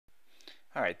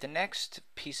Alright, the next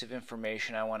piece of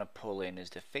information I want to pull in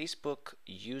is the Facebook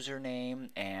username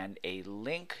and a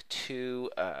link to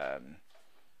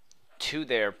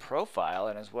their profile,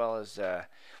 and as well as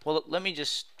well, let me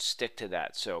just stick to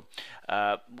that. So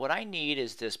what I need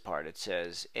is this part. It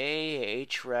says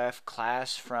ahref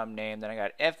class from name, then I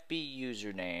got FB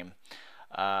username,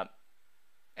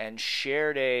 and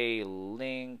shared a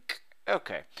link.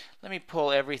 Okay, let me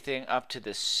pull everything up to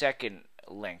the second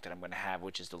link that I'm going to have,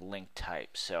 which is the link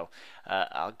type. So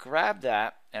I'll grab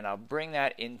that and I'll bring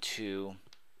that into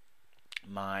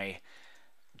my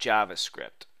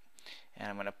JavaScript. And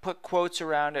I'm going to put quotes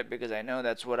around it because I know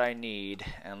that's what I need.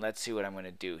 And let's see what I'm going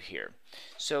to do here.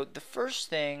 So the first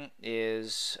thing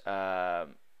is, well,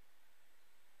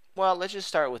 let's just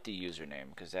start with the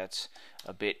username because that's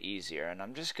a bit easier. And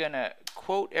I'm just going to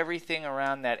quote everything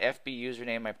around that FB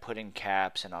username I put in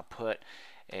caps, and I'll put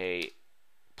a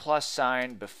plus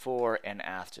sign before and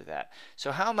after that.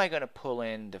 So how am I going to pull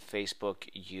in the Facebook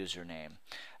username?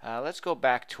 Let's go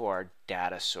back to our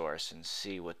data source and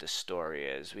see what the story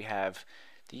is. We have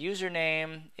the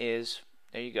username is,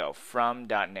 there you go,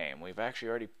 from.name. We've actually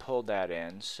already pulled that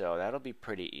in, so that'll be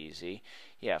pretty easy.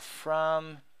 Yeah,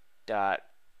 from dot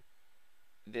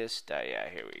this dot, yeah,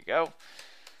 here we go.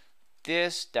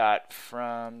 This dot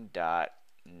from dot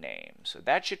name. So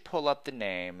that should pull up the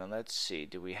name, and let's see,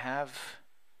 do we have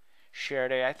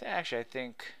shared a? I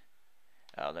think.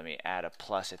 Oh, let me add a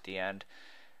plus at the end.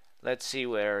 Let's see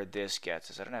where this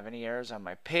gets us. I don't have any errors on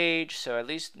my page, so at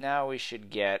least now we should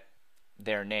get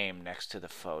their name next to the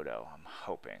photo. I'm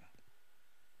hoping.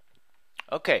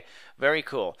 Okay, very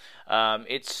cool.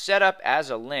 It's set up as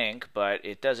a link, but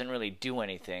it doesn't really do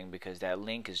anything because that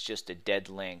link is just a dead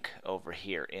link over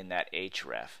here in that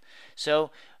href.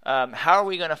 So how are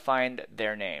we going to find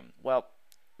their name? Well,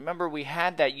 remember we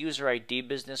had that user ID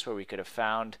business where we could have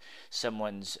found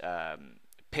someone's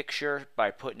picture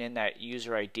by putting in that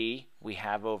user ID we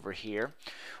have over here.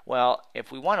 Well,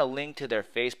 if we want to link to their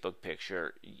Facebook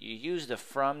picture, you use the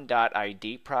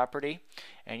from.id property,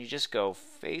 and you just go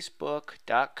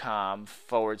facebook.com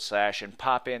 / and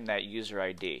pop in that user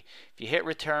ID. If you hit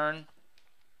return,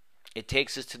 it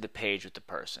takes us to the page with the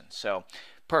person. So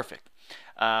perfect.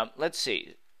 Let's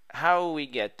see how we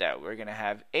get that. We're going to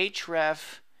have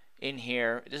href in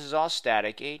here. This is all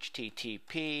static.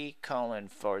 http ://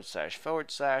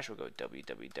 we'll go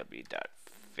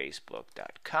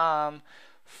www.facebook.com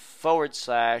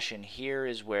 / and here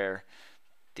is where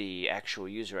the actual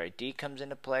user ID comes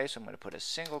into play. So I'm going to put a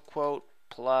single quote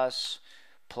plus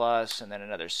and then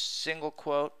another single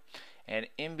quote, and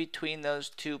in between those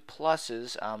two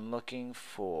pluses I'm looking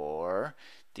for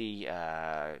the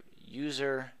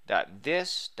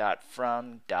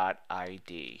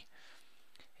user.this.from.id.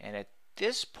 And at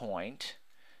this point,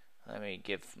 let me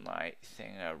give my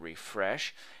thing a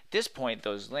refresh. At this point,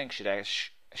 those links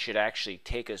should actually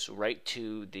take us right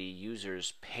to the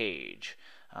user's page.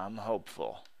 I'm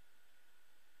hopeful.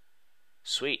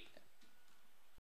 Sweet.